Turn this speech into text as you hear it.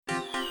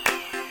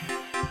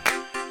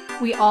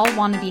We all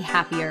want to be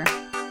happier,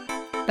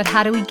 but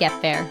how do we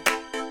get there?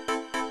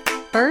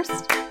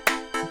 First,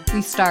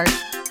 we start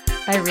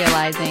by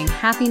realizing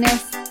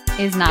happiness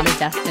is not a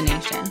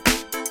destination.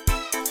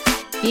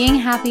 Being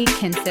happy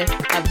consists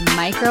of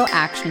micro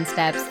action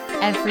steps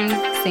every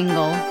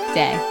single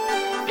day.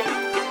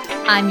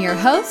 I'm your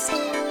host,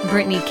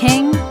 Brittany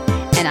King,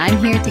 and I'm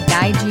here to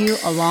guide you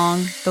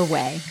along the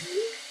way.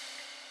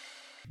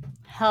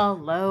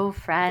 Hello,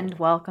 friend.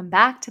 Welcome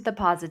back to the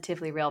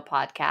Positively Real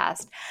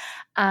podcast.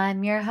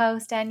 I'm your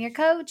host and your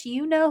coach.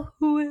 You know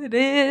who it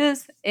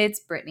is.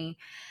 It's Brittany.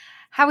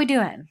 How we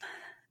doing?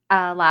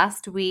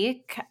 Last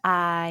week,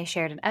 I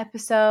shared an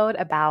episode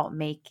about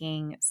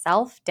making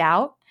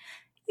self-doubt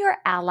your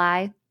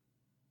ally,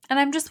 and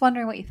I'm just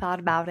wondering what you thought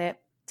about it.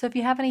 So if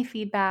you have any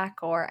feedback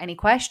or any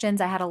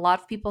questions, I had a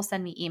lot of people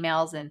send me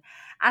emails and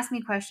ask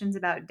me questions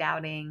about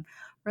doubting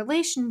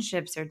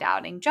relationships or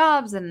doubting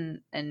jobs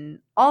and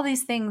all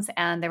these things,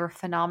 and they were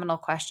phenomenal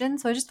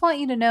questions. So I just want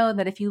you to know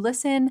that if you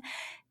listen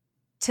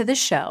to the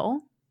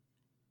show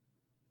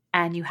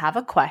and you have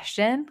a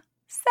question,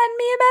 send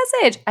me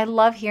a message. I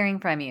love hearing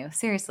from you.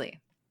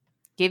 Seriously.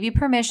 Give you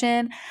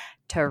permission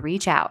to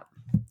reach out.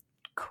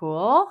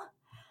 Cool?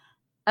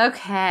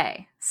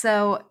 Okay.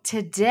 So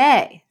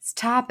today's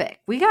topic,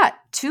 we got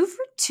 2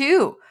 for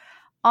 2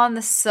 on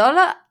the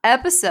solo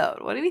episode.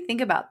 What do you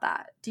think about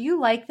that? Do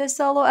you like the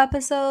solo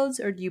episodes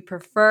or do you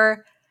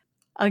prefer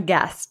a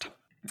guest?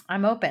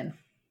 I'm open.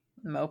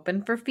 I'm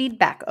open for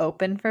feedback,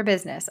 open for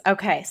business.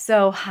 Okay,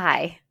 so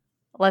hi.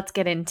 Let's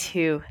get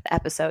into the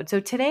episode. So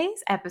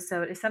today's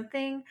episode is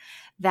something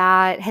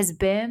that has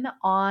been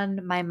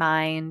on my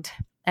mind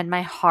and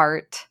my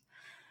heart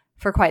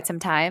for quite some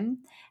time.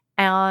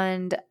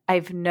 And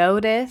I've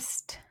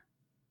noticed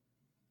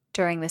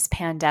during this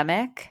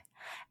pandemic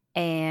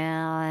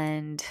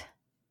and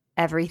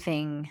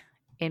everything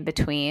in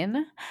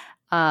between,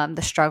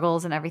 the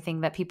struggles and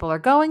everything that people are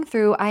going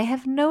through, I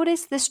have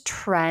noticed this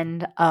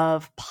trend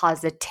of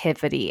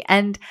positivity.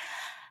 And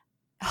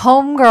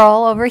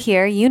homegirl over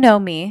here, you know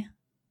me,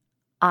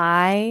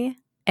 I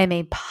am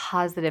a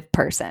positive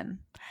person.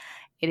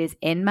 It is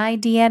in my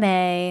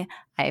DNA.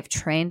 I have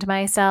trained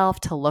myself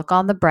to look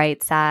on the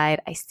bright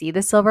side. I see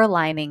the silver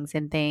linings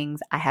in things.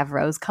 I have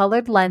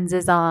rose-colored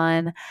lenses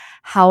on.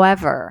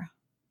 However,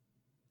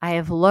 I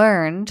have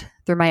learned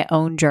through my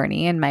own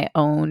journey and my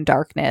own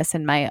darkness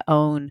and my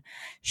own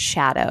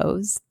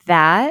shadows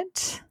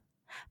that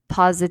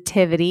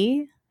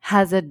positivity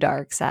has a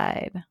dark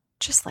side,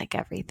 just like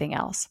everything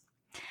else.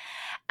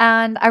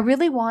 And I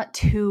really want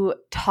to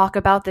talk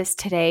about this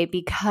today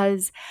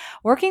because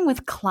working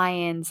with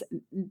clients,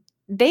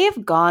 they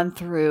have gone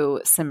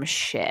through some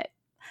shit.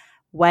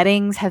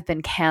 Weddings have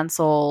been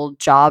canceled,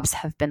 jobs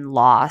have been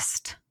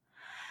lost,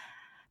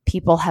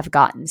 people have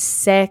gotten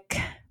sick,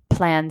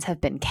 plans have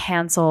been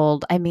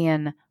canceled. I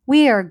mean,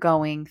 we are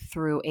going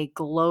through a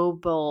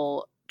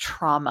global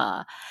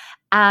trauma.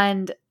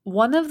 And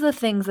one of the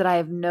things that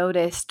I've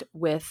noticed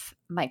with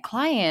my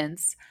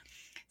clients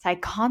is I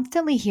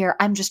constantly hear,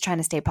 I'm just trying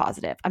to stay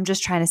positive. I'm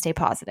just trying to stay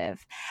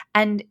positive.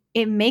 And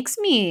it makes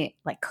me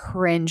like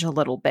cringe a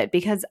little bit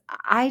because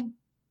I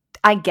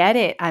get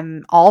it.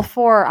 I'm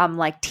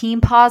like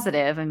team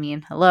positive. I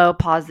mean, hello,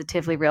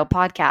 Positively Real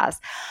podcast.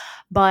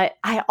 But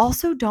I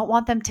also don't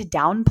want them to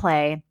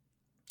downplay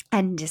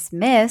and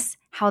dismiss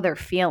how they're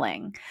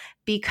feeling,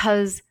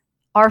 because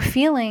our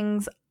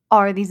feelings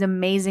are these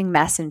amazing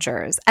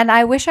messengers. And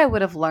I wish I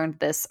would have learned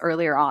this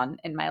earlier on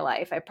in my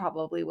life. I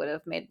probably would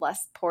have made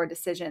less poor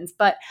decisions,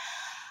 but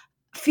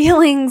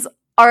feelings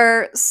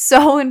are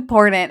so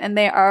important and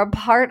they are a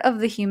part of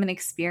the human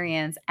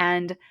experience.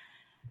 And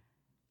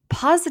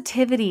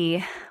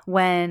positivity,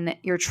 when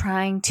you're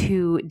trying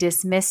to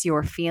dismiss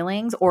your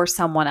feelings or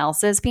someone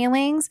else's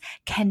feelings,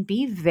 can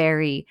be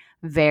very,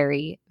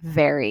 very,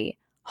 very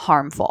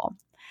harmful.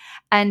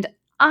 And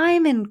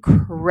I'm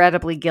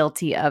incredibly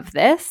guilty of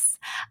this.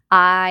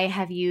 I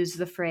have used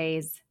the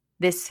phrase,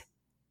 this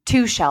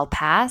too shall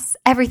pass.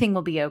 Everything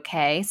will be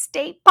okay.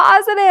 Stay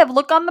positive.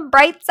 Look on the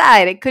bright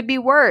side. It could be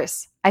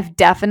worse. I've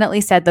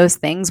definitely said those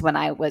things when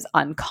I was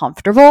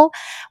uncomfortable,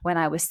 when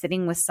I was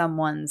sitting with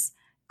someone's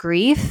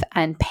grief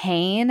and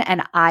pain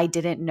and I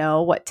didn't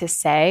know what to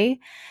say.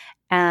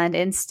 And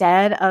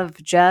instead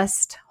of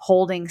just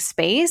holding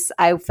space,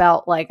 I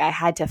felt like I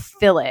had to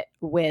fill it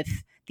with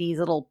these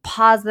little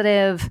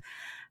positive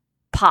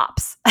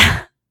pops.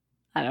 I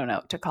don't know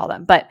what to call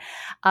them. But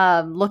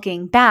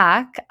looking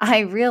back, I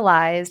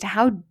realized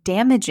how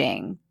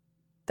damaging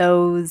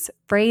those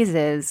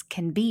phrases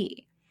can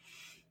be.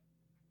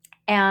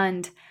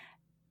 And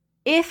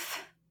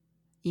if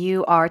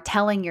you are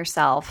telling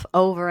yourself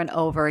over and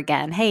over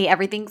again, hey,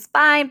 everything's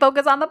fine,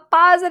 focus on the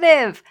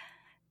positive,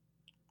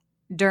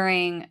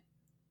 during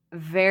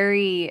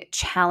very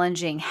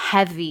challenging,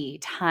 heavy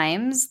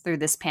times through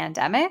this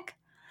pandemic,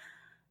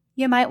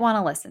 you might want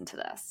to listen to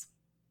this.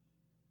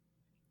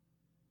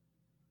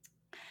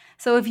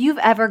 So if you've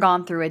ever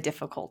gone through a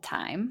difficult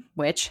time,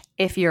 which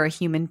if you're a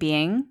human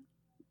being,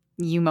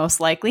 you most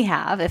likely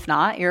have. If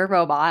not, you're a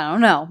robot. I don't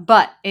know.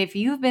 But if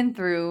you've been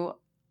through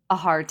a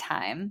hard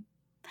time,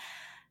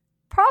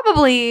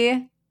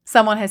 probably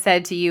someone has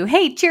said to you,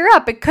 hey, cheer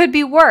up, it could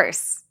be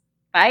worse,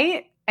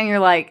 right? And you're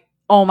like,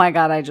 oh my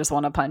God, I just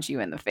want to punch you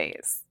in the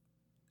face.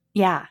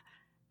 Yeah,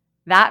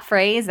 that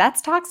phrase,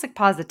 that's toxic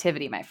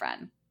positivity, my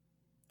friend.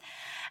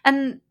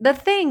 And the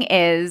thing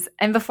is,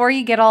 and before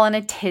you get all in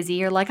a tizzy,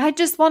 you're like, I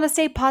just want to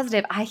stay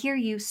positive. I hear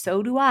you.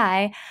 So do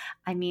I.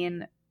 I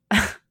mean,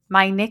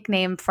 my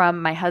nickname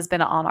from my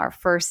husband on our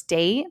first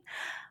date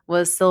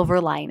was Silver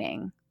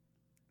Lining,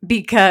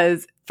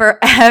 because for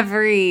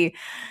every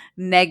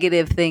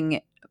negative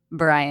thing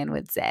Brian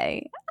would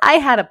say, I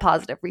had a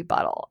positive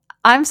rebuttal.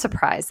 I'm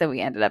surprised that we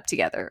ended up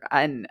together.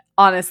 And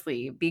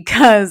honestly,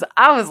 because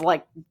I was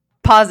like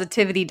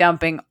positivity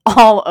dumping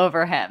all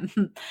over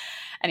him.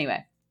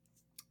 Anyway,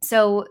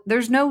 so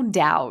there's no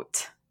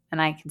doubt, and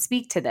I can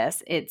speak to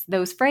this, it's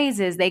those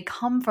phrases, they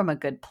come from a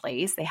good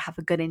place. They have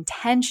a good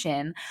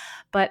intention.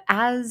 But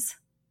as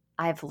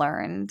I've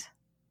learned,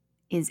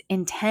 is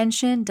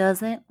intention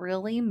doesn't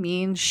really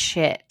mean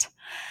shit.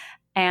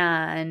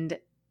 And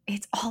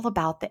it's all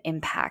about the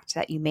impact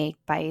that you make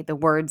by the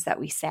words that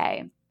we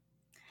say.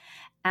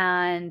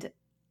 And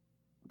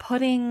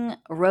putting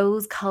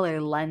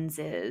rose-colored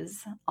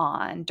lenses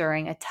on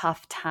during a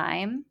tough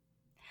time,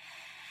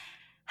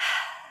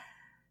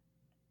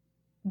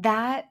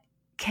 that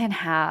can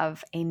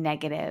have a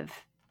negative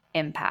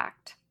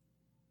impact.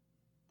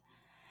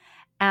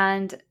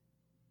 And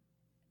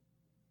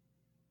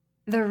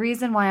the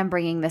reason why I'm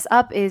bringing this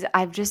up is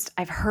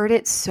I've heard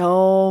it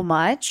so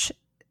much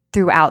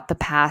throughout the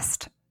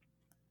past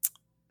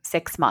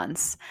 6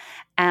 months.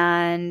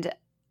 And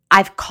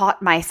I've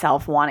caught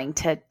myself wanting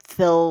to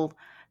fill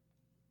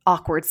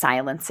awkward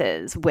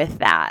silences with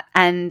that.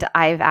 And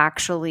I've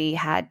actually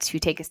had to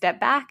take a step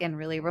back and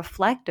really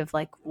reflect of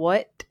like,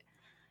 what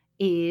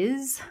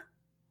is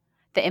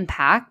the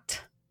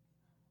impact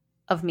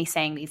of me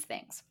saying these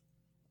things?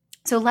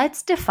 So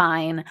let's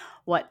define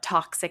what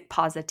toxic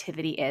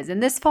positivity is.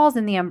 And this falls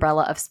in the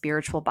umbrella of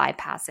spiritual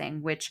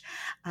bypassing, which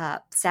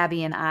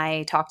Sabby and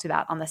I talked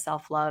about on the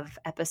self-love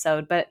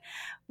episode, but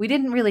we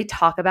didn't really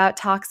talk about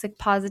toxic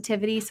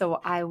positivity.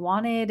 So I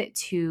wanted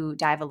to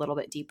dive a little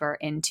bit deeper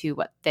into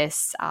what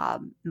this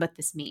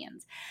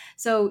means.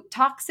 So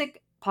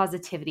toxic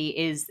positivity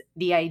is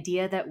the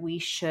idea that we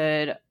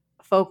should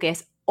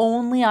focus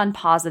only on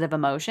positive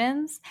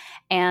emotions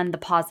and the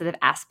positive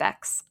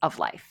aspects of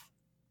life.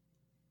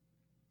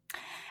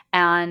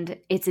 And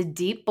it's a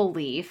deep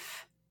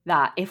belief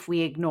that if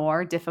we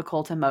ignore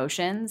difficult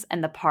emotions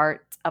and the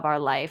parts of our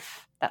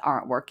life that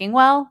aren't working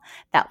well,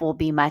 that we'll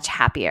be much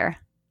happier.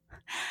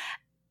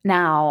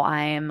 Now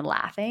I'm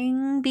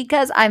laughing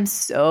because I'm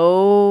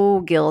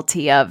so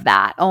guilty of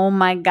that. Oh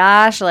my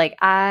gosh, like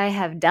I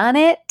have done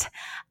it.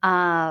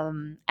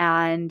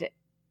 And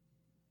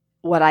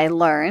what I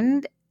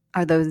learned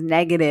are those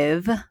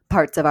negative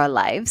parts of our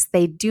lives.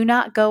 They do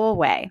not go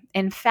away.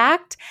 In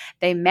fact,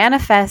 they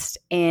manifest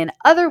in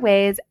other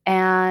ways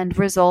and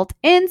result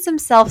in some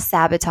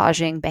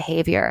self-sabotaging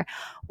behavior,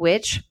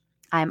 which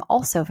I'm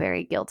also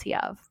very guilty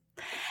of.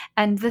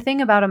 And the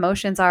thing about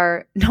emotions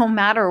are, no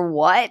matter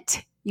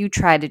what you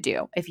try to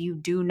do, if you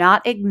do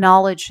not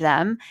acknowledge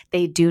them,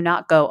 they do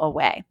not go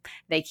away.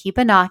 They keep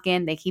a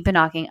knocking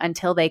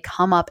until they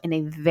come up in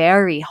a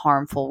very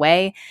harmful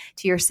way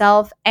to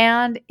yourself.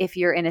 And if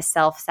you're in a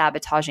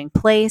self-sabotaging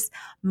place,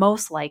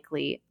 most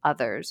likely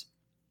others.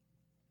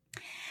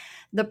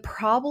 The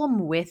problem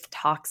with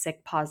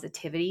toxic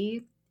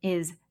positivity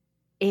is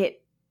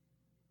it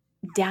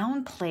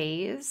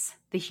downplays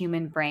the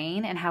human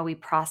brain and how we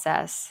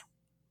process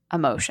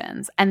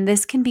emotions. And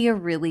this can be a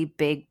really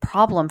big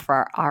problem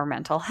for our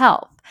mental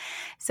health.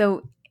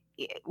 So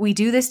we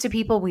do this to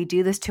people, we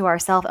do this to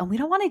ourselves, and we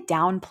don't want to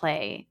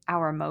downplay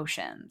our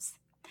emotions.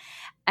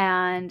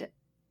 And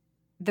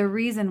the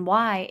reason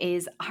why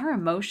is our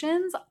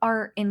emotions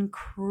are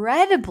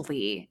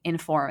incredibly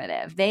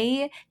informative.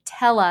 They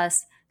tell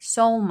us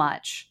so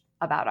much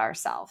about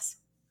ourselves.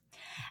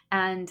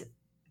 And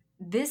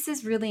this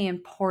is really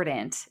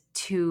important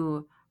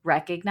to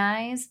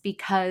recognize,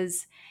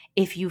 because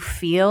if you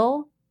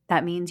feel,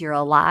 that means you're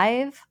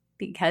alive,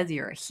 because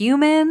you're a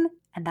human,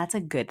 and that's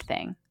a good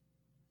thing.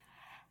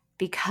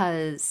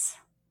 Because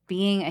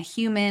being a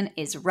human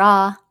is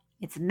raw,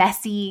 it's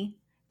messy,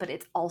 but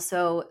it's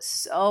also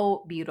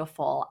so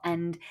beautiful.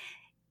 And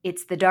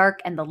it's the dark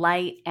and the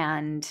light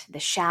and the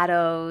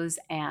shadows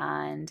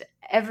and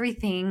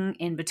everything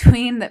in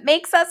between that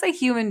makes us a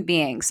human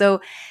being.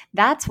 So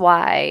that's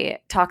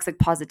why toxic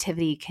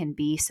positivity can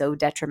be so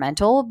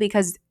detrimental,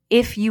 because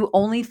if you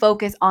only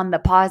focus on the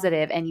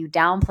positive and you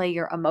downplay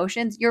your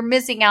emotions, you're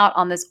missing out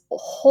on this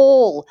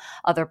whole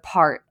other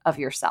part of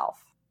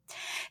yourself.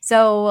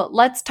 So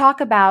let's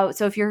talk about,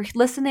 so if you're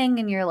listening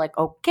and you're like,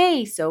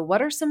 okay, so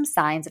what are some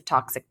signs of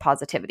toxic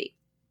positivity?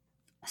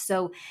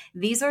 So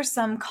these are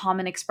some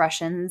common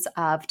expressions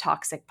of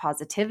toxic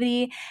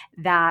positivity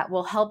that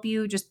will help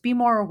you just be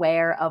more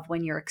aware of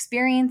when you're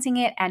experiencing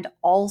it and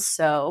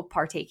also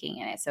partaking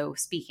in it, so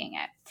speaking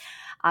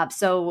it.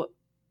 So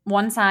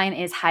One sign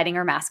is hiding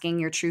or masking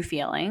your true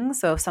feelings.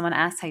 So if someone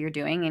asks how you're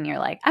doing and you're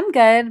like, I'm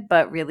good,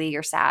 but really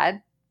you're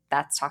sad,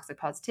 that's toxic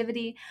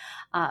positivity.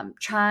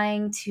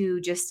 Trying to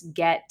just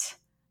get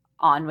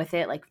on with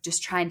it, like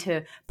just trying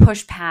to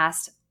push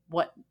past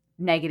what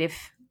negative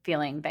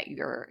feeling that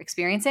you're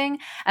experiencing.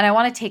 And I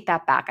want to take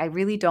that back. I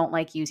really don't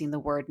like using the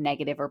word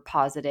negative or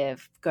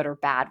positive, good or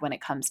bad when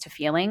it comes to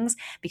feelings,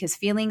 because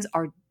feelings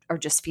are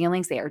just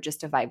feelings. They are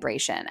just a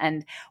vibration.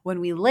 And when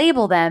we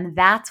label them,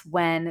 that's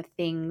when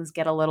things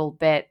get a little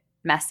bit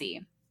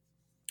messy.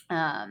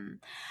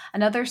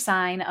 Another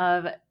sign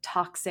of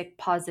toxic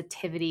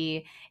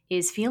positivity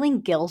is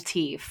feeling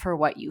guilty for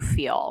what you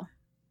feel.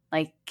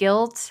 Like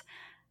guilt,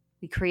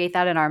 we create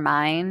that in our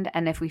mind.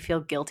 And if we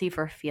feel guilty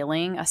for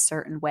feeling a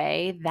certain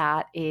way,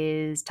 that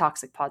is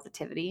toxic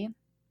positivity.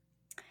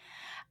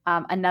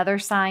 Another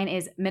sign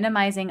is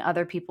minimizing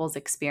other people's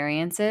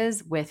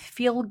experiences with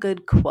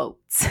feel-good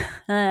quotes.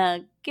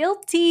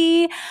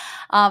 Guilty.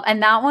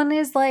 And that one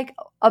is like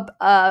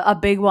a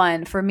big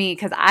one for me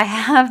because I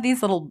have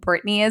these little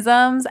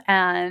Britney-isms,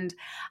 and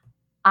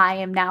I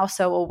am now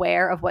so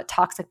aware of what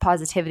toxic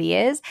positivity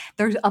is.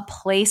 There's a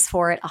place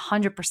for it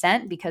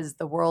 100% because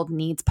the world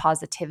needs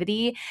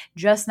positivity,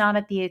 just not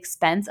at the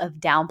expense of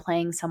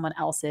downplaying someone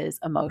else's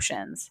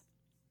emotions.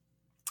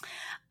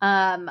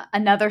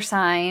 Another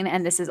sign,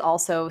 and this is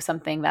also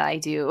something that I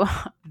do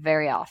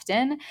very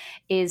often,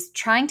 is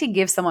trying to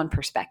give someone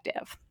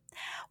perspective.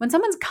 When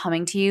someone's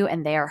coming to you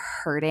and they are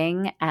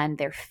hurting and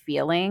they're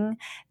feeling,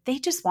 they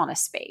just want a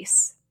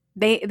space.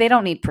 They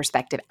don't need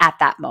perspective at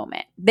that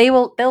moment.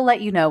 They'll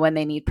let you know when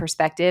they need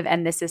perspective,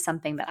 and this is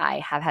something that I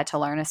have had to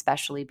learn,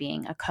 especially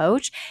being a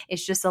coach.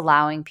 It's just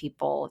allowing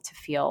people to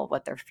feel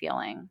what they're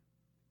feeling.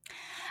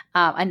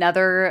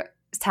 Another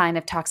sign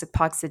of toxic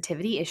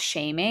positivity is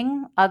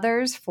shaming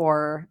others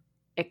for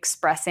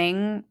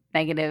expressing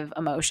negative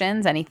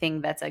emotions, anything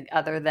that's like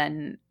other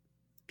than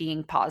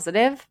being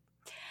positive.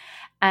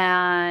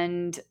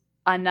 And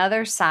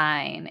another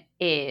sign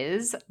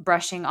is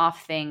brushing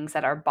off things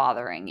that are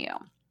bothering you.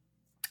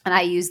 And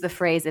I use the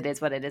phrase, it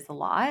is what it is, a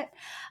lot.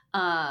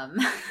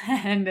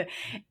 And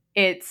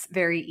it's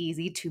very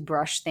easy to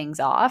brush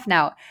things off.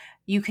 Now,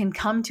 you can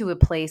come to a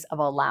place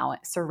of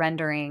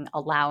surrendering,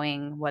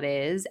 allowing what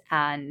is,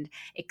 and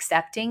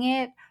accepting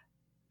it.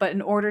 But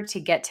in order to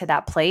get to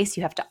that place,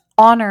 you have to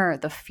honor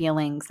the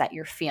feelings that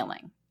you're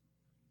feeling.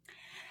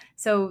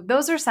 So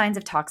those are signs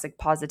of toxic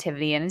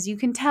positivity. And as you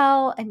can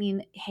tell, I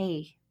mean,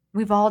 hey,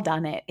 we've all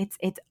done it.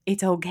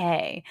 It's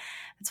okay.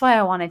 That's why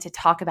I wanted to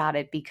talk about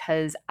it,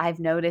 because I've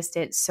noticed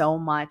it so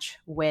much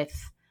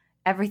with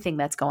everything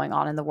that's going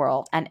on in the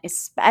world, and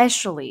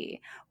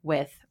especially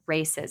with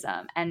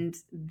racism. And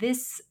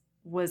this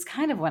was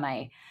kind of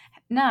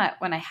not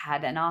when I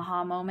had an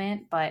aha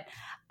moment, but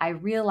I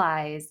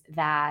realized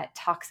that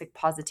toxic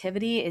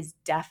positivity is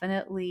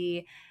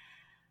definitely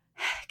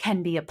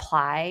can be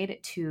applied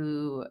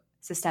to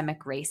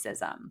systemic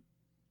racism.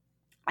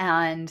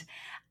 And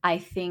I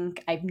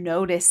think I've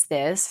noticed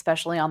this,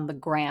 especially on the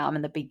gram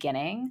in the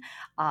beginning,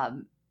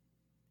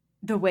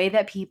 the way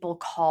that people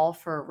call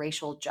for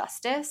racial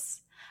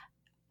justice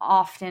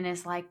often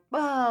is like,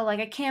 oh, like,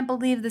 I can't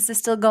believe this is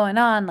still going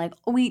on. Like,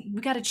 we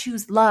got to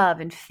choose love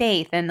and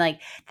faith. And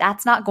like,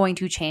 that's not going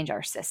to change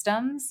our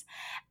systems.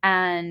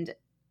 And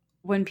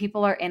when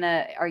people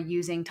are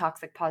using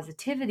toxic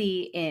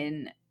positivity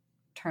in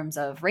terms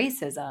of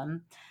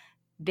racism,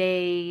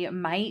 they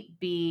might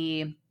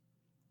be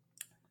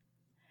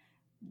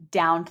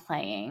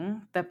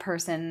downplaying the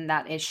person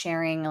that is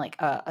sharing like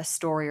a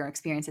story or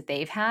experience that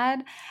they've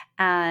had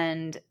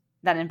and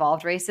that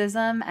involved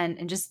racism,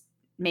 and just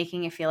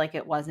making it feel like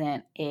it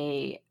wasn't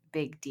a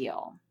big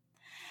deal.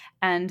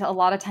 And a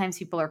lot of times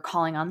people are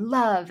calling on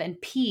love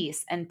and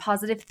peace and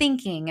positive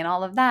thinking and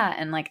all of that.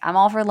 And like, I'm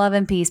all for love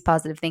and peace,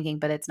 positive thinking,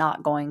 but it's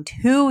not going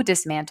to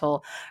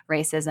dismantle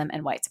racism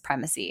and white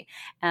supremacy.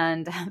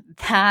 And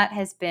that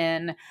has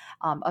been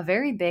a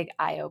very big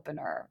eye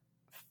opener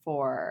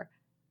for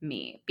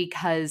me,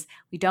 because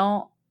we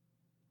don't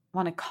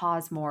want to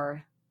cause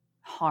more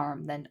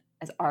harm than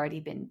has already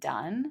been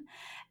done.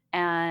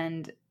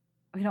 And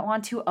we don't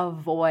want to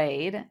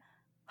avoid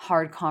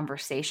hard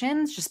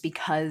conversations just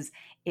because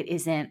it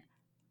isn't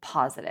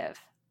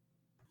positive.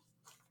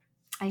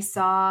 I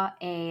saw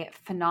a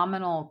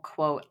phenomenal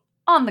quote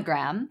on the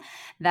gram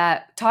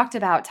that talked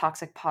about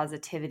toxic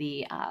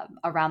positivity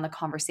around the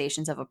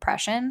conversations of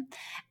oppression.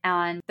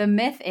 And the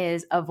myth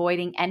is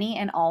avoiding any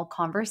and all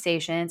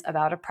conversations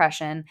about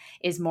oppression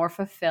is more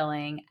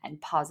fulfilling and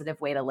positive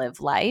way to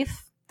live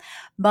life.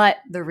 But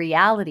the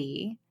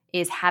reality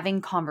is having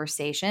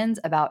conversations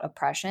about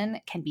oppression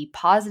can be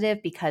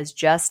positive because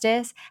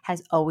justice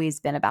has always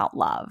been about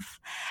love.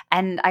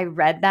 And I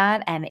read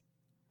that, and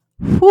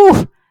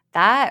whew,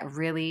 that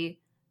really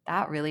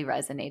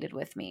resonated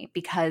with me,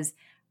 because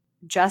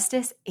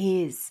justice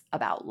is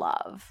about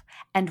love,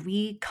 and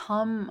we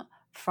come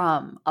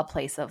from a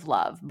place of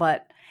love,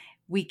 but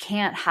we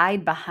can't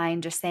hide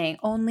behind just saying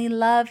only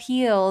love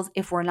heals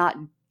if we're not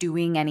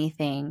doing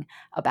anything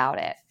about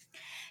it.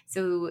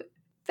 So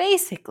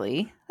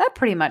basically, that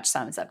pretty much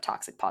sums up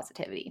toxic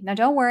positivity. Now,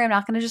 don't worry, I'm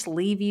not going to just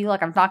leave you.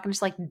 Like, I'm not going to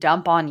just like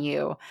dump on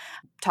you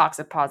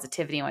toxic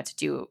positivity and what to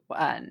do,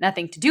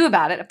 nothing to do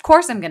about it. Of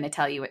course, I'm going to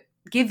tell you,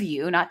 give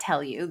you, not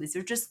tell you. These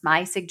are just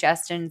my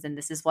suggestions and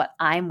this is what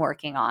I'm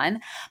working on.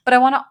 But I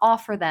want to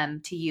offer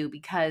them to you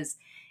because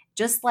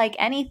just like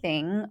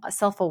anything,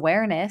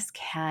 self-awareness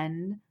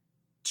can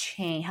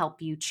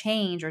help you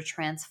change or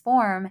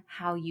transform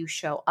how you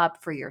show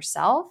up for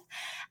yourself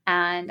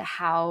and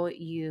how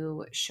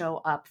you show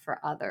up for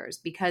others,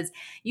 because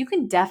you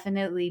can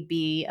definitely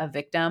be a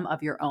victim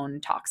of your own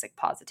toxic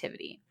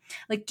positivity.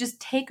 Like, just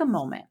take a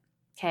moment,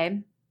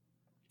 okay?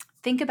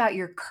 Think about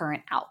your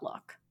current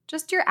outlook,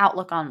 just your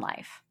outlook on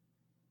life.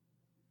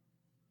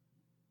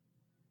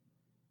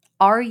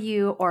 Are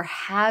you or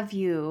have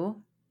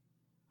you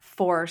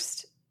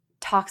forced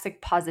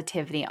toxic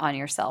positivity on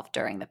yourself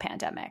during the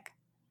pandemic?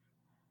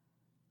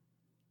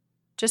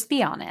 Just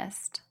be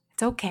honest.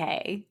 It's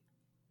okay.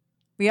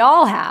 We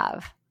all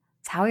have.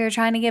 It's how we are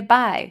trying to get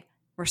by.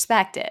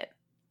 Respect it.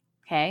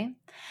 Okay?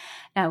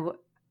 Now,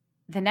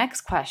 the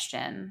next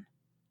question,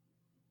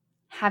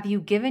 have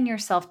you given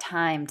yourself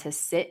time to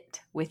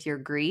sit with your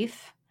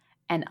grief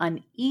and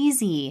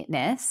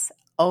uneasiness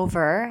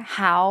over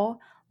how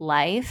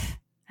life,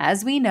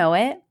 as we know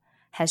it,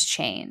 has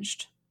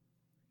changed?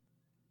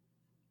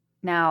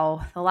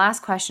 Now, the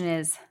last question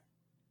is,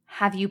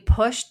 have you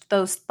pushed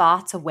those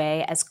thoughts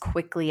away as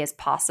quickly as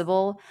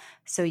possible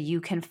so you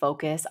can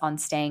focus on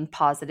staying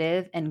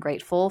positive and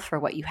grateful for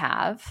what you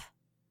have?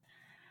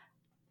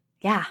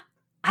 Yeah,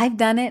 I've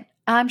done it.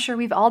 I'm sure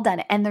we've all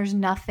done it. And there's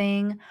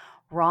nothing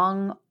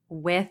wrong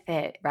with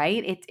it,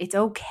 right? It's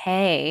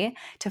okay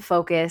to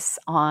focus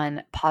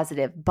on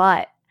positive,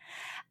 but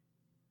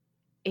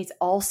it's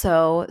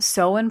also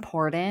so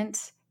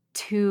important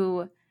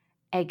to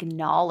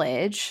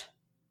acknowledge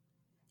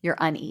your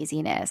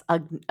uneasiness,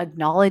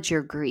 acknowledge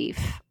your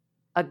grief,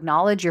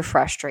 acknowledge your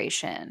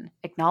frustration,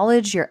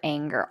 acknowledge your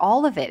anger,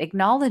 all of it,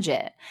 acknowledge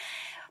it.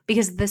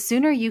 Because the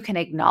sooner you can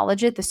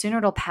acknowledge it, the sooner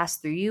it'll pass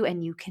through you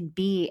and you can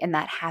be in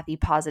that happy,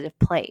 positive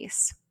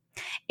place.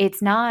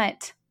 It's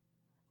not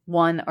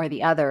one or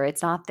the other.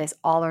 It's not this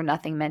all or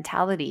nothing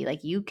mentality.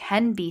 Like, you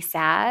can be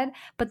sad,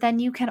 but then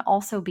you can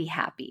also be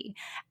happy.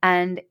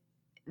 And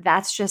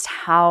that's just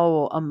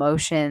how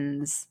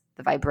emotions,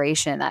 the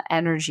vibration, that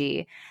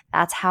energy,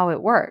 that's how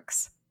it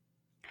works.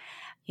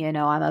 You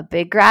know, I'm a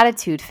big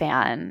gratitude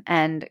fan,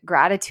 and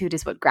gratitude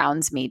is what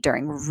grounds me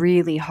during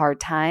really hard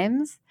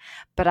times.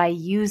 But I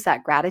use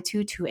that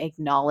gratitude to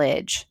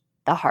acknowledge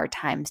the hard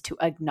times, to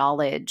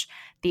acknowledge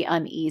the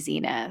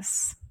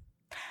uneasiness.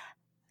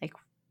 Like,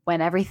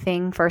 when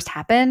everything first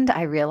happened,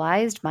 I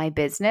realized my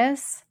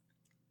business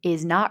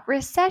is not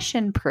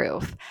recession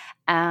proof,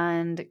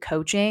 and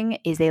coaching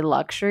is a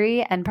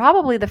luxury and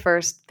probably the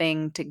first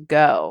thing to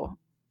go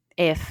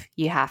if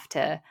you have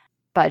to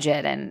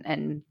budget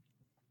and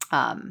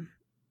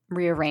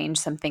rearrange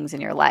some things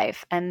in your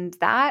life. And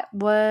that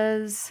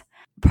was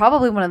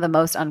probably one of the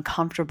most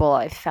uncomfortable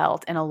I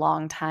felt in a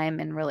long time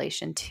in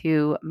relation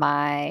to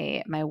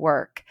my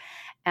work.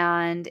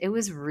 And it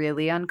was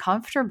really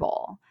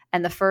uncomfortable.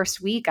 And the first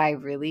week, I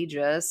really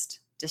just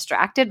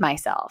distracted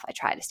myself. I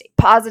tried to stay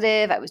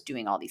positive. I was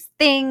doing all these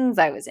things.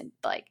 I was in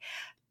like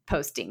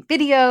posting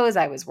videos.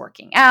 I was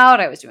working out.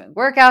 I was doing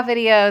workout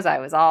videos. I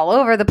was all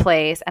over the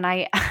place. And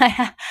I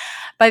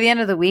by the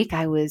end of the week,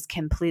 I was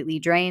completely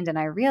drained. And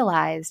I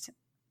realized,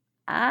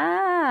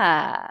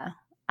 I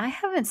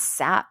haven't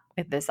sat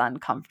with this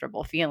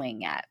uncomfortable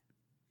feeling yet.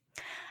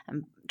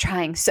 I'm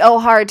trying so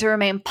hard to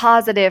remain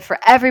positive for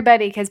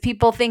everybody because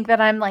people think that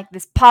I'm like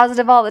this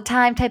positive all the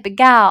time type of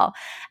gal.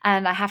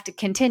 And I have to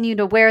continue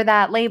to wear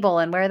that label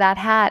and wear that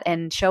hat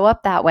and show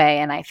up that way.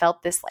 And I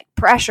felt this like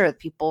pressure.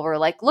 People were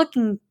like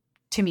looking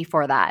to me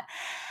for that.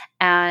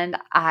 And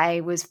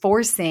I was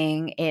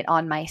forcing it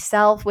on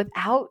myself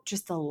without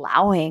just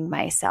allowing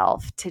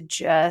myself to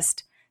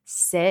just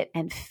sit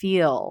and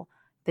feel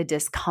the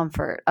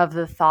discomfort of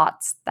the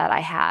thoughts that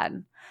I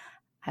had.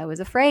 I was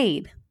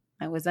afraid.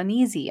 I was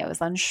uneasy. I was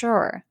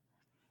unsure.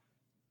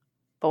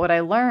 But what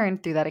I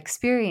learned through that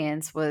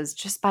experience was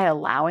just by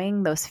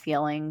allowing those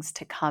feelings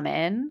to come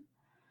in,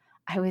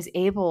 I was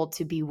able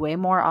to be way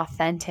more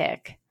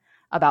authentic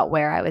about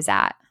where I was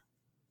at.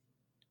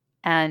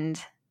 And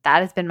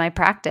that has been my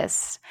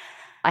practice.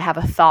 I have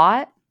a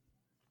thought,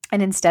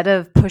 and instead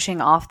of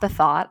pushing off the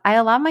thought, I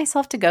allow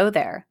myself to go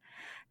there.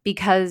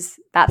 Because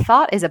that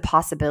thought is a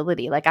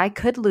possibility. Like, I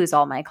could lose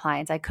all my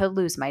clients. I could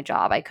lose my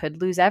job. I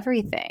could lose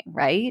everything,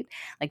 right?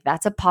 Like,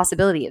 that's a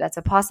possibility. That's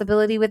a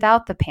possibility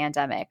without the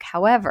pandemic.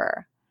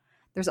 However,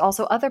 there's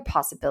also other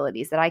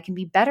possibilities that I can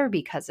be better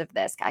because of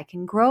this. I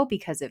can grow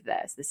because of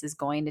this. This is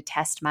going to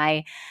test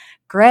my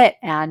grit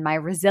and my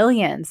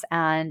resilience,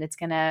 and it's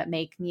going to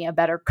make me a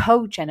better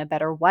coach and a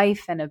better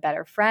wife and a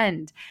better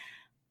friend.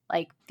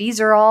 Like,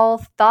 these are all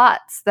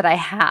thoughts that I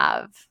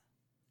have.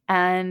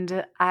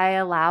 And I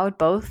allowed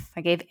both.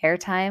 I gave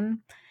airtime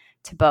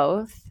to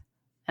both.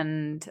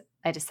 And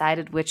I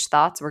decided which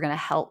thoughts were going to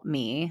help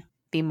me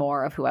be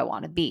more of who I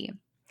want to be.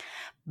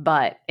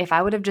 But if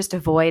I would have just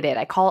avoided,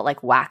 I call it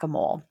like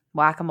whack-a-mole,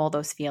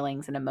 those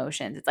feelings and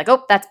emotions. It's like,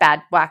 oh, that's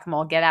bad.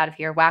 Whack-a-mole, get out of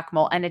here,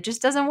 whack-a-mole. And it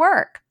just doesn't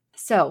work.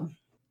 So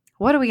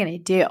what are we going to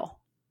do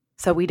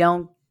so we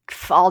don't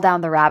fall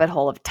down the rabbit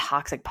hole of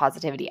toxic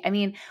positivity? I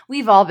mean,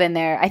 we've all been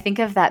there. I think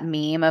of that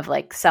meme of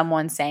like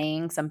someone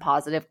saying some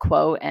positive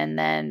quote and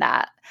then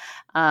that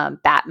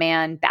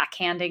Batman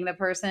backhanding the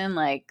person.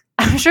 Like,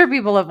 I'm sure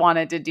people have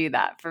wanted to do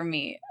that for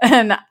me,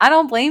 and I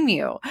don't blame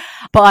you.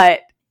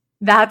 But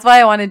that's why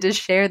I wanted to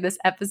share this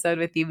episode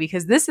with you,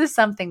 because this is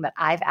something that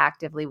I've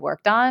actively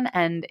worked on,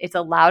 and it's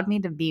allowed me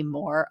to be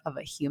more of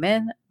a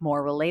human,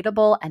 more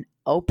relatable and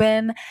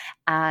open.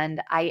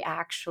 And I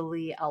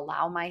actually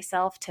allow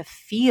myself to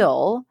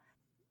feel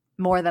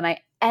more than I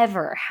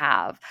ever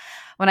have.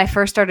 When I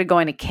first started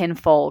going to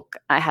Kinfolk,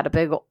 I had a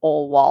big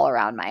old wall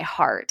around my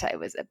heart. I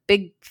was a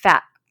big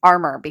fat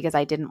armor because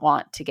I didn't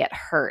want to get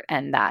hurt,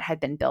 and that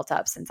had been built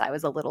up since I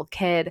was a little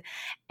kid,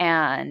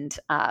 and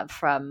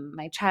from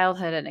my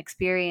childhood and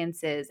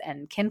experiences.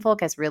 And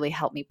Kinfolk has really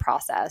helped me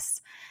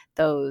process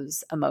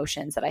those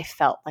emotions that I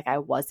felt like I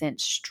wasn't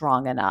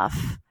strong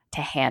enough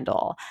to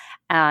handle.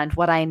 And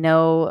what I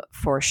know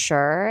for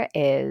sure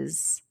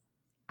is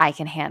I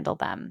can handle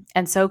them,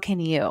 and so can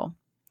you.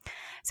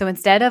 So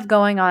instead of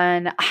going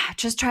on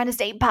just trying to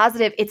stay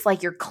positive, it's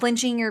like you're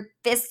clenching your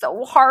fist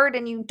so hard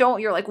and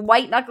you're like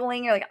white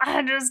knuckling. You're like,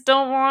 I just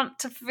don't want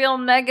to feel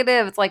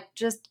negative. It's like,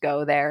 just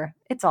go there.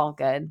 It's all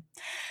good.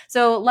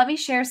 So let me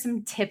share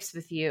some tips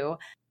with you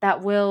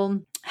that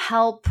will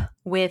help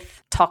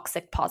with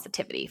toxic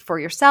positivity for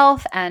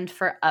yourself and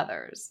for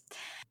others.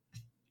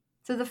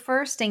 So the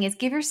first thing is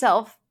give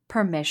yourself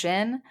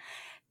permission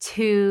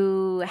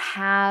to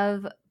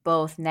have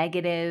both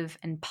negative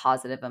and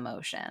positive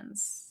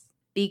emotions,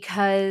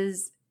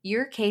 because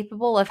you're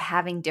capable of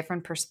having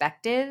different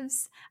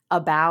perspectives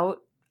about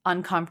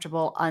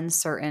uncomfortable,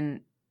 uncertain,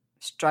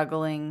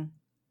 struggling,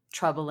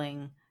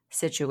 troubling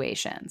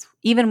situations,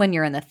 even when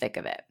you're in the thick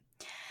of it.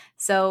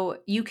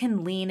 So you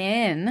can lean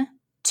in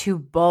to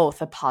both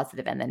the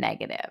positive and the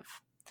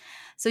negative.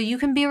 So you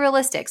can be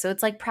realistic. So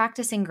it's like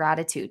practicing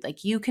gratitude.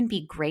 Like, you can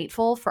be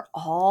grateful for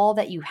all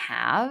that you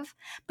have,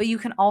 but you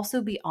can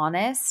also be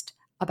honest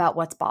about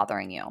what's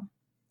bothering you.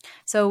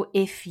 So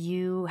if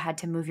you had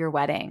to move your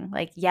wedding,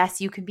 like,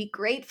 yes, you can be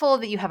grateful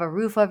that you have a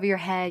roof over your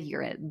head,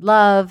 you're in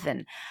love,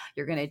 and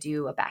you're going to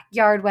do a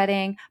backyard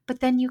wedding, but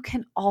then you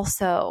can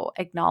also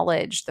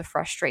acknowledge the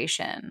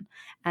frustration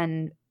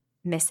and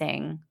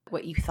missing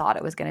what you thought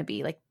it was going to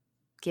be. Like,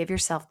 give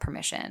yourself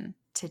permission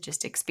to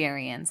just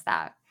experience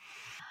that.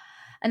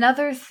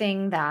 Another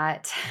thing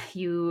that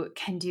you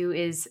can do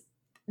is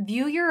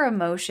view your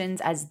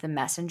emotions as the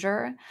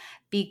messenger,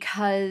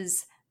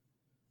 because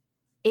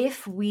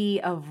if we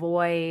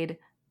avoid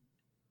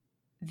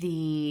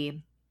the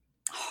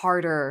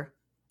harder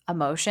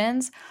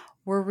emotions,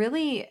 we're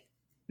really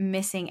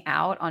missing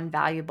out on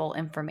valuable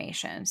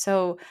information.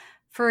 So,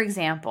 for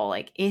example,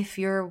 like if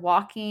you're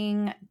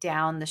walking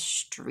down the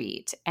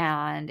street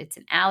and it's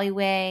an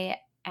alleyway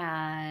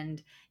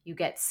and you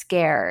get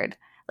scared,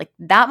 like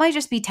that might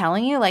just be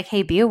telling you like,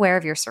 hey, be aware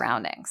of your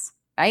surroundings,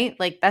 right?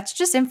 Like that's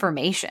just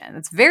information.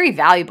 It's very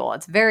valuable.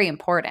 It's very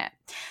important.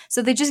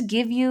 So they just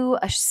give you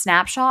a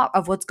snapshot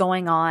of what's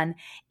going on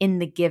in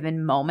the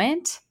given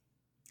moment,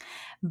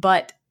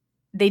 but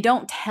they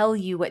don't tell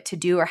you what to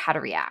do or how to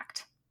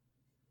react,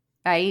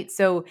 right?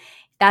 So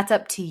that's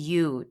up to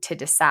you to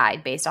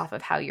decide based off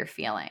of how you're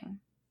feeling.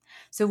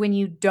 So when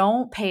you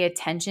don't pay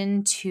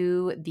attention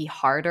to the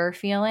harder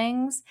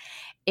feelings,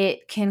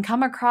 it can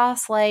come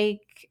across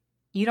like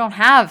you don't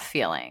have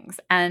feelings,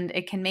 and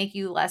it can make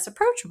you less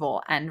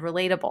approachable and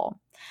relatable.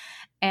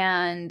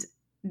 And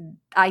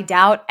I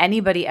doubt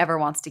anybody ever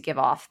wants to give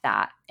off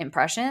that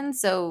impression.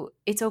 So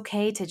it's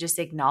okay to just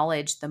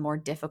acknowledge the more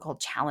difficult,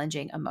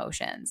 challenging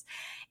emotions.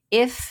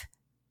 If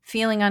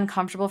feeling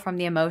uncomfortable from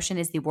the emotion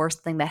is the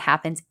worst thing that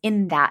happens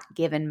in that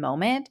given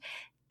moment,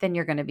 then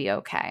you're going to be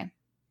okay,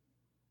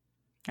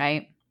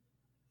 right?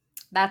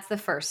 That's the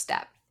first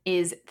step,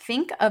 is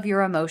think of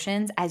your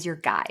emotions as your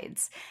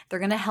guides. They're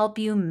going to help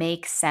you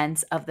make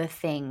sense of the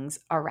things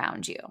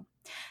around you.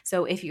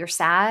 So if you're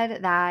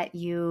sad that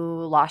you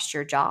lost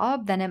your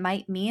job, then it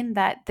might mean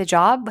that the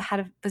job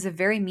was a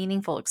very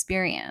meaningful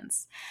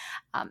experience.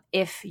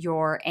 If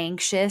you're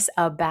anxious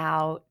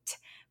about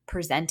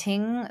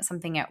presenting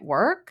something at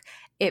work,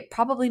 it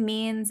probably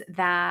means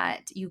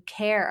that you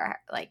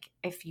care, like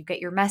if you get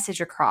your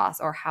message across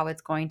or how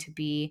it's going to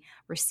be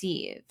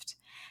received.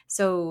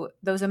 So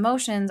those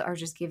emotions are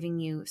just giving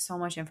you so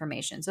much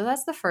information. So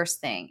that's the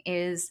first thing,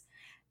 is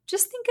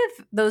just think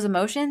of those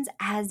emotions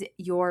as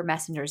your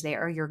messengers. They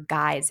are your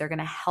guides. They're going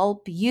to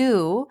help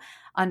you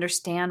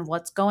understand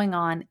what's going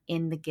on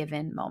in the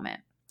given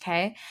moment.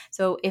 Okay.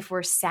 So if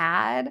we're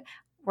sad,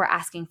 we're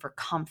asking for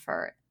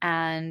comfort.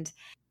 And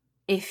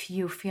if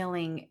you're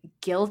feeling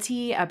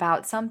guilty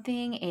about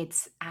something,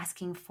 it's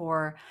asking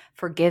for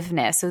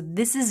forgiveness. So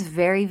this is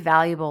very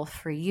valuable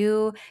for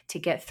you to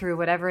get through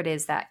whatever it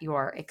is that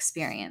you're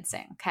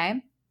experiencing.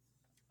 Okay.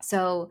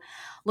 So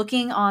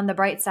looking on the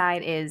bright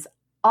side is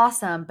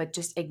awesome, but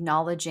just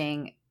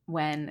acknowledging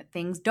when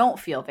things don't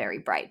feel very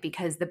bright,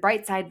 because the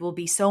bright side will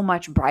be so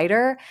much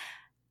brighter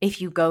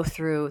if you go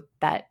through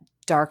that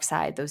dark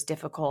side, those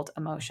difficult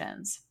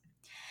emotions.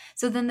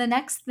 So then the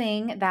next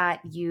thing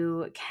that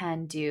you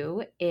can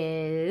do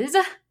is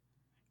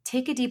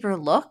take a deeper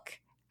look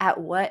at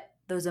what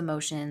those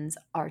emotions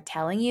are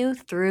telling you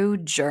through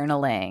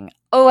journaling.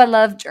 Oh, I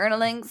love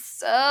journaling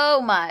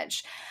so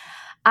much.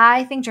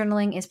 I think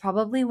journaling is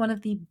probably one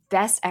of the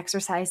best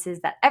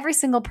exercises that every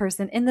single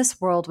person in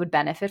this world would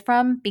benefit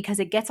from, because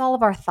it gets all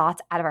of our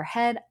thoughts out of our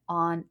head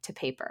onto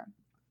paper.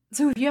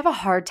 So if you have a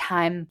hard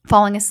time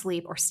falling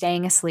asleep or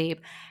staying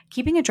asleep,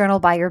 keeping a journal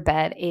by your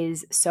bed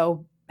is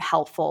so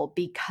helpful,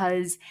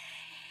 because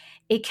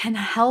it can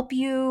help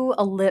you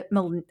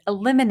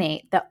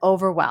eliminate the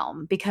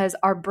overwhelm, because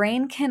our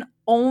brain can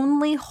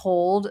only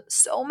hold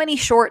so many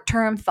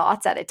short-term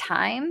thoughts at a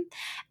time.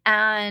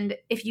 And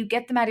if you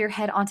get them out of your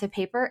head onto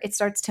paper, it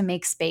starts to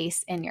make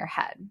space in your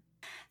head.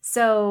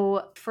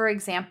 So, for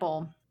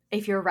example,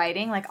 if you're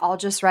writing, like I'll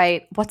just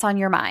write what's on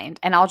your mind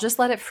and I'll just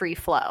let it free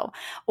flow.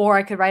 Or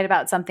I could write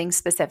about something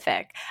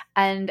specific.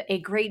 And a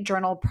great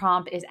journal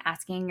prompt is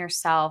asking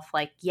yourself,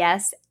 like,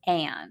 yes,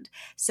 and.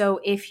 So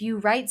if you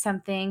write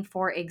something,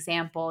 for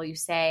example, you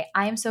say,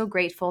 I am so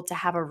grateful to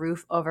have a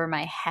roof over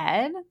my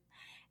head,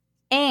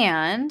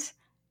 and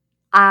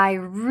I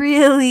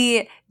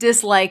really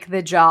dislike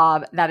the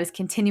job that is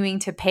continuing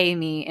to pay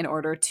me in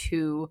order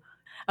to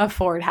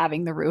afford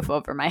having the roof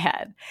over my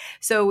head.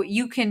 So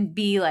you can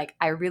be like,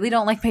 I really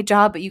don't like my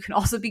job, but you can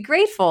also be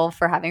grateful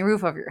for having a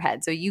roof over your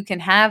head. So you can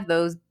have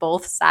those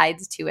both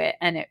sides to it.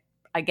 And it,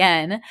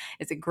 again,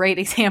 is a great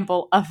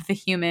example of the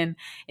human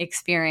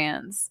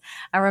experience.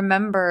 I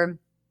remember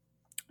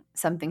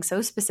something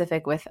so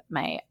specific with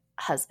my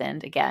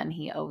husband. Again,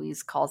 he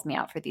always calls me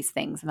out for these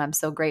things, and I'm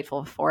so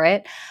grateful for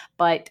it.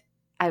 But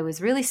I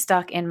was really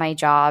stuck in my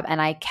job, and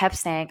I kept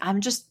saying,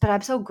 I'm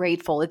so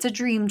grateful. It's a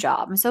dream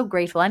job. I'm so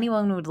grateful.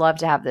 Anyone would love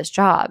to have this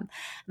job.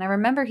 And I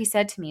remember he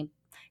said to me,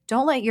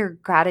 don't let your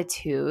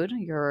gratitude,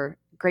 your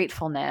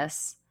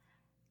gratefulness,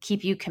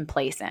 keep you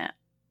complacent.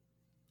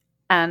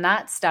 And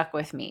that stuck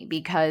with me,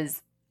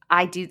 because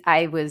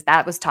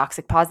that was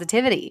toxic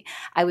positivity.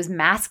 I was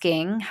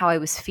masking how I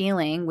was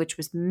feeling, which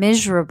was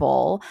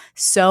miserable,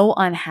 so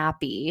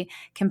unhappy,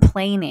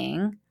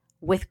 complaining,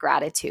 with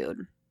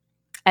gratitude.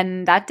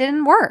 And that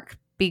didn't work,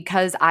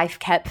 because I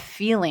kept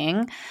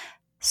feeling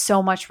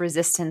so much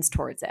resistance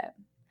towards it.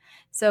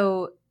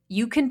 So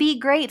you can be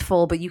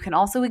grateful, but you can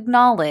also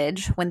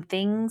acknowledge when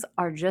things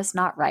are just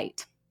not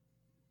right.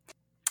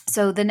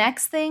 So the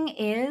next thing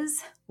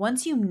is,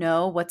 once you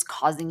know what's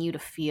causing you to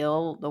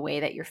feel the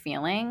way that you're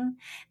feeling,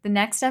 the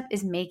next step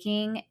is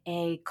making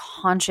a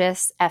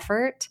conscious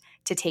effort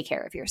to take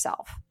care of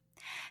yourself.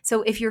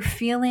 So if you're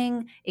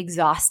feeling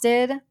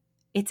exhausted,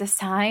 it's a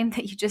sign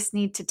that you just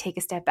need to take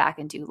a step back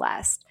and do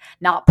less,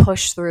 not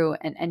push through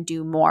and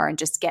do more and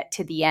just get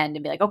to the end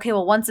and be like, okay,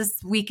 well, once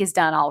this week is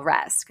done, I'll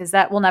rest, because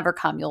that will never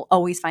come. You'll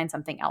always find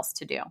something else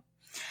to do.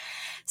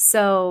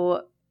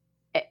 So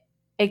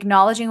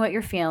acknowledging what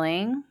you're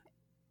feeling,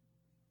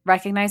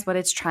 recognize what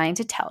it's trying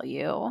to tell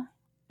you,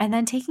 and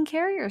then taking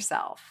care of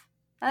yourself.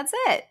 That's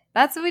it.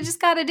 That's what we just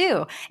got to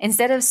do.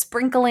 Instead of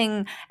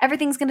sprinkling,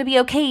 everything's going to be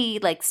okay,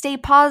 like stay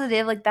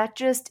positive, like that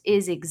just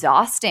is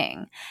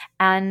exhausting.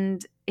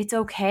 And it's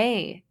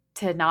okay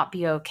to not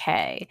be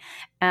okay.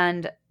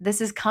 And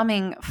this is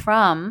coming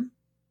from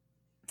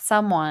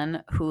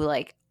someone who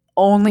like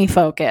only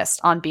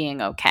focused on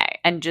being okay,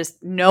 and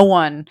just no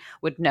one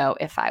would know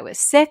if I was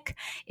sick,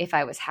 if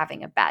I was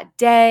having a bad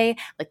day,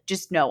 like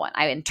just no one.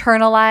 I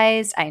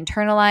internalized,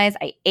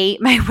 I ate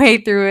my way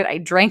through it, I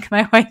drank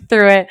my way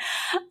through it.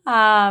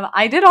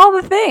 I did all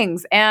the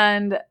things,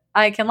 and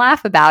I can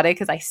laugh about it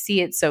because I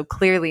see it so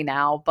clearly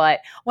now.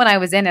 But when I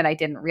was in it, I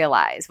didn't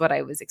realize what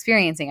I was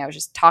experiencing. I was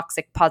just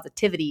toxic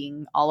positivity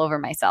all over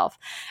myself.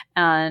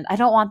 And I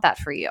don't want that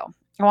for you.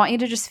 I want you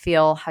to just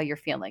feel how you're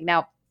feeling.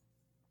 Now,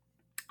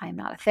 I'm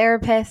not a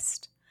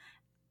therapist.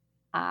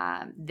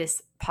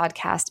 This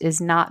podcast is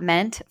not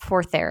meant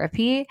for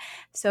therapy.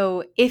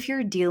 So if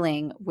you're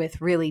dealing with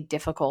really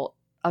difficult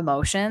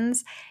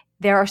emotions,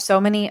 there are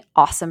so many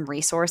awesome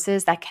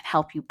resources that can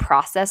help you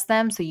process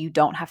them so you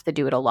don't have to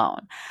do it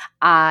alone.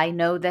 I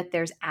know that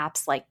there's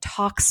apps like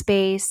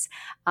Talkspace,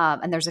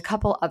 and there's a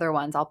couple other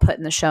ones I'll put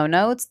in the show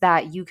notes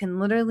that you can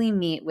literally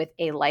meet with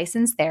a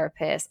licensed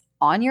therapist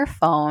on your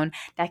phone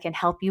that can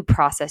help you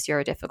process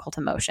your difficult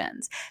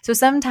emotions. So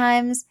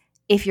sometimes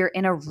if you're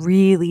in a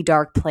really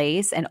dark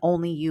place and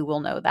only you will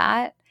know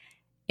that,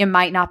 it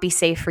might not be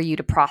safe for you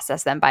to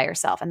process them by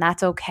yourself, and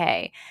that's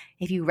okay.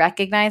 If you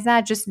recognize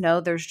that, just know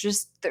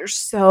there's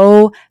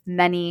so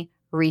many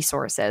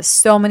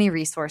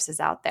resources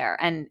out there.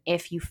 And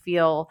if you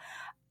feel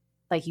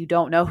like you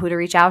don't know who to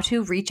reach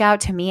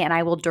out to me, and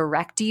I will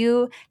direct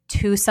you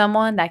to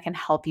someone that can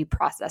help you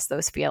process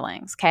those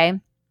feelings, okay?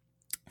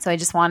 So I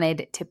just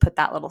wanted to put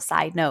that little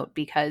side note,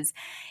 because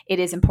it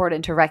is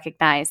important to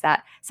recognize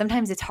that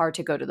sometimes it's hard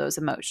to go to those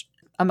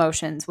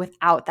emotions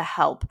without the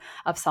help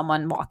of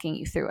someone walking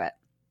you through it.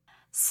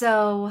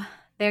 So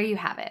there you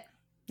have it.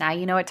 Now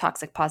you know what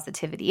toxic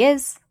positivity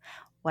is,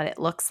 what it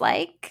looks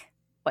like,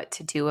 what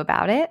to do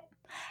about it.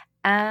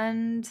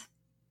 And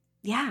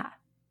yeah,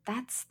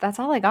 that's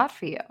all I got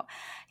for you.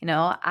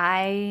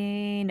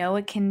 I know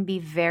it can be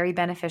very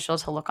beneficial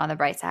to look on the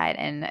bright side,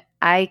 and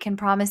I can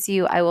promise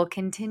you I will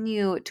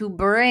continue to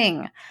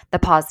bring the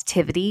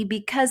positivity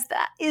because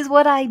that is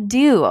what I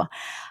do.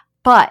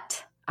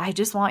 But I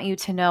just want you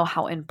to know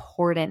how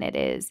important it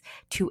is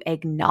to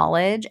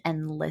acknowledge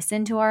and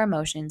listen to our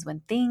emotions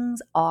when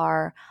things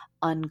are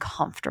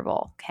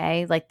uncomfortable,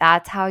 okay? Like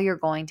that's how you're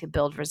going to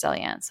build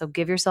resilience. So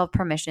give yourself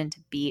permission to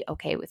be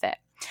okay with it.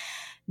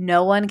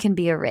 No one can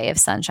be a ray of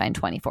sunshine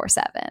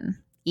 24/7.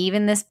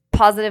 Even this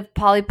positive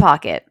Polly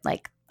Pocket,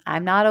 like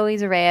I'm not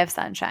always a ray of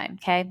sunshine,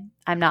 okay?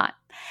 I'm not.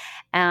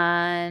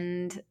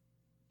 And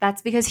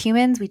that's because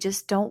humans, we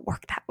just don't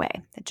work that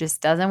way. It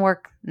just doesn't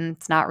work.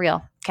 It's not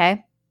real,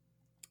 okay?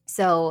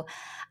 So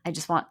I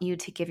just want you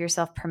to give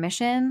yourself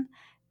permission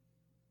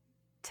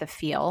to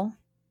feel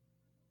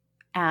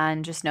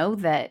and just know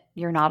that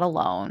you're not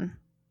alone.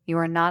 You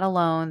are not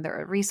alone. There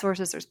are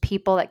resources, there's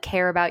people that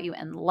care about you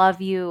and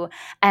love you.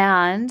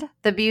 And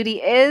the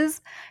beauty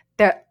is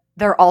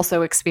they're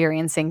also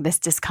experiencing this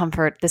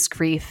discomfort, this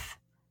grief,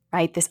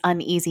 right? This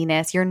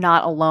uneasiness. You're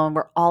not alone.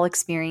 We're all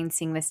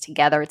experiencing this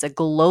together. It's a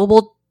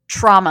global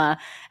trauma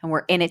and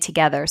we're in it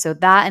together. So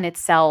that in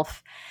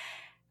itself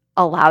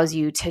allows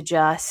you to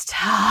just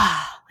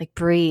like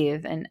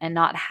breathe and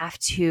not have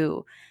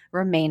to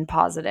remain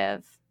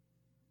positive.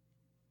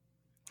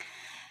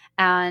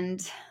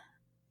 And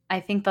I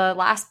think the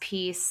last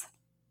piece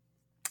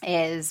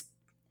is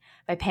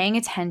by paying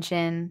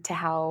attention to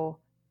how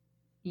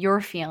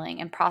you're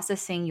feeling and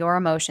processing your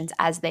emotions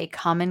as they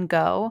come and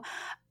go,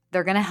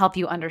 they're going to help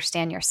you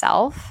understand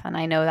yourself. And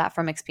I know that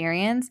from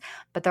experience,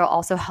 but they'll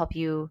also help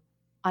you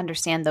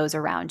understand those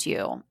around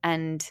you.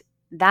 And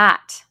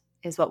that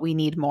is what we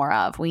need more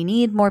of. We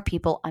need more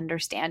people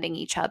understanding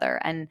each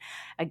other. And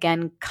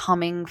again,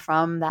 coming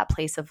from that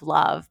place of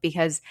love,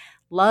 because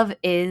love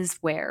is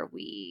where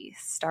we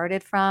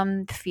started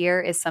from.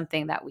 Fear is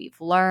something that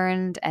we've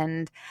learned.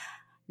 And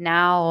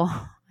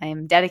now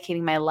I'm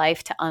dedicating my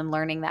life to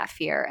unlearning that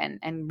fear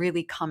and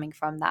really coming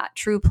from that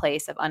true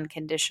place of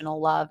unconditional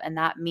love. And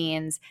that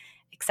means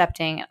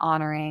accepting and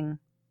honoring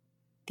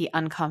the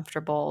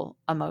uncomfortable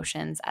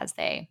emotions as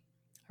they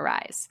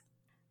arise.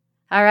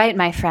 All right,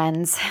 my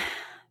friends,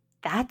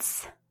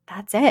 that's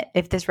it.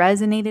 If this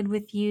resonated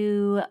with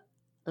you,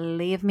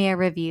 leave me a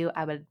review.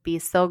 I would be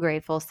so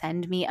grateful.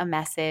 Send me a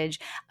message.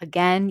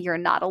 Again, you're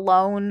not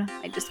alone.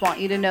 I just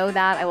want you to know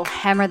that. I will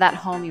hammer that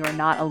home. You are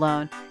not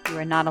alone. You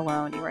are not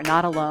alone. You are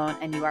not alone.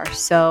 And you are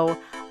so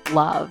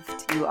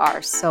loved. You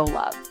are so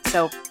loved.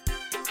 So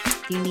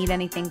if you need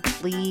anything,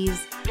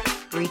 please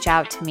reach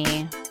out to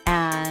me.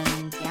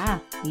 And yeah,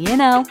 you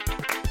know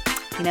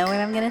what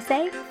I'm going to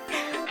say?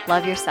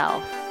 Love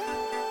yourself.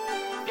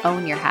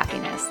 Own your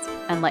happiness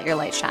and let your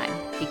light shine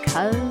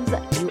because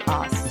you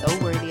are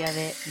so worthy of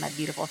it, my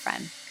beautiful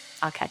friend.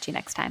 I'll catch you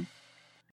next time.